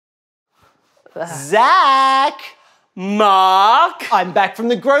Zach! Mark! I'm back from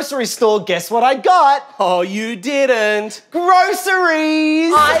the grocery store. Guess what I got? Oh, you didn't.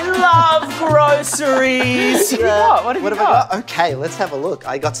 Groceries! I love groceries. What have you got? Okay, let's have a look.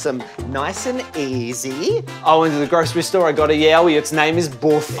 I got some nice and easy. I went to the grocery store. I got a Yowie. Its name is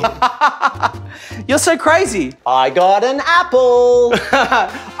Boof. You're so crazy. I got an apple.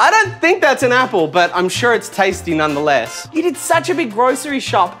 I don't think that's an apple, but I'm sure it's tasty nonetheless. You did such a big grocery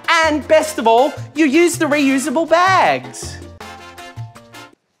shop, and best of all, you used the reusable bags.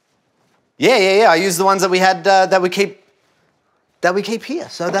 Yeah. I use the ones that we had that we keep here.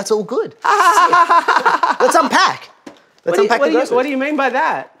 So that's all good. Let's unpack. Let's unpack the groceries. What do you mean by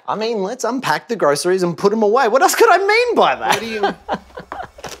that? I mean, let's unpack the groceries and put them away. What else could I mean by that? What do you?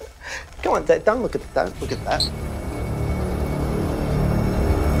 Come on, Dad, don't look at that.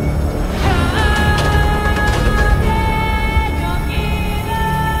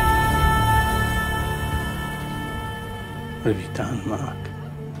 What have you done, Mark?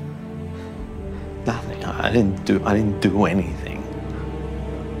 Nothing. I didn't do anything.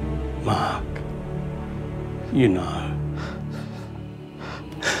 Mark, you know.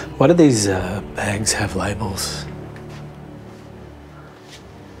 Why do these bags have labels?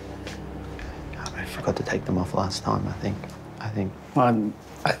 I forgot to take them off last time, I think. Well,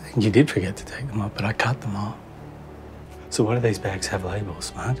 I think you did forget to take them off, but I cut them off. So why do these bags have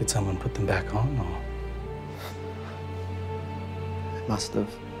labels, Mark? Did someone put them back on, or? Must have.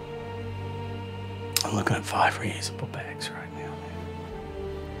 I'm looking at 5 reusable bags right now.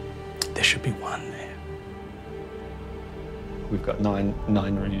 There should be 1 there. We've got nine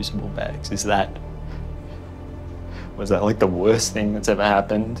reusable bags. Was that like the worst thing that's ever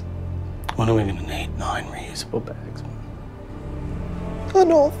happened? When are we gonna need 9 reusable bags? I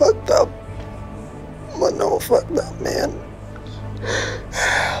know I fucked up. Man.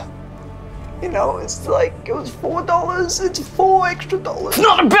 You know, it's like, it was $4, it's $4 extra. It's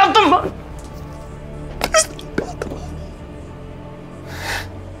not about the money! It's not about the money.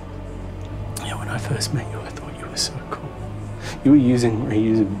 Yeah, when I first met you, I thought you were so cool. You were using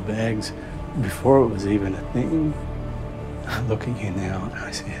reusable bags before it was even a thing. I look at you now and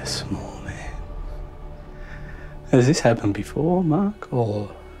I see a small man. Has this happened before, Mark, or?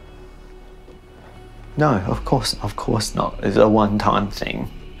 No, of course not. It's a one-time thing.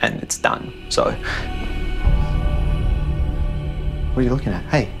 And it's done, so. What are you looking at?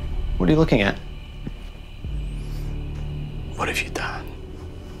 Hey, what are you looking at? What have you done?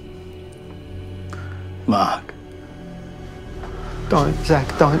 Mark. Don't,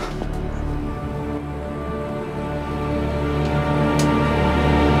 Zach, don't.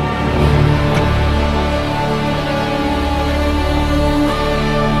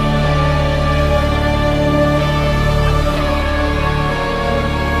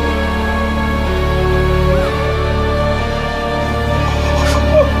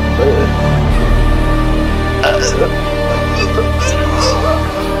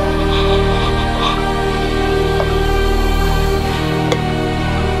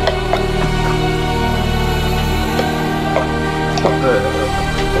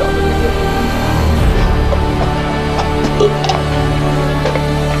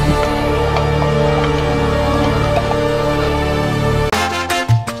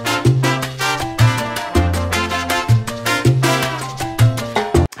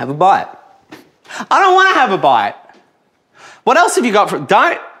 Have a bite. I don't want to have a bite. What else have you got for?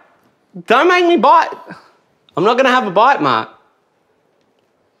 Don't make me bite. I'm not going to have a bite, Mark.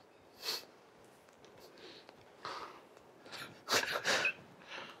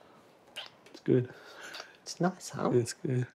 It's good. It's nice, huh? It's good.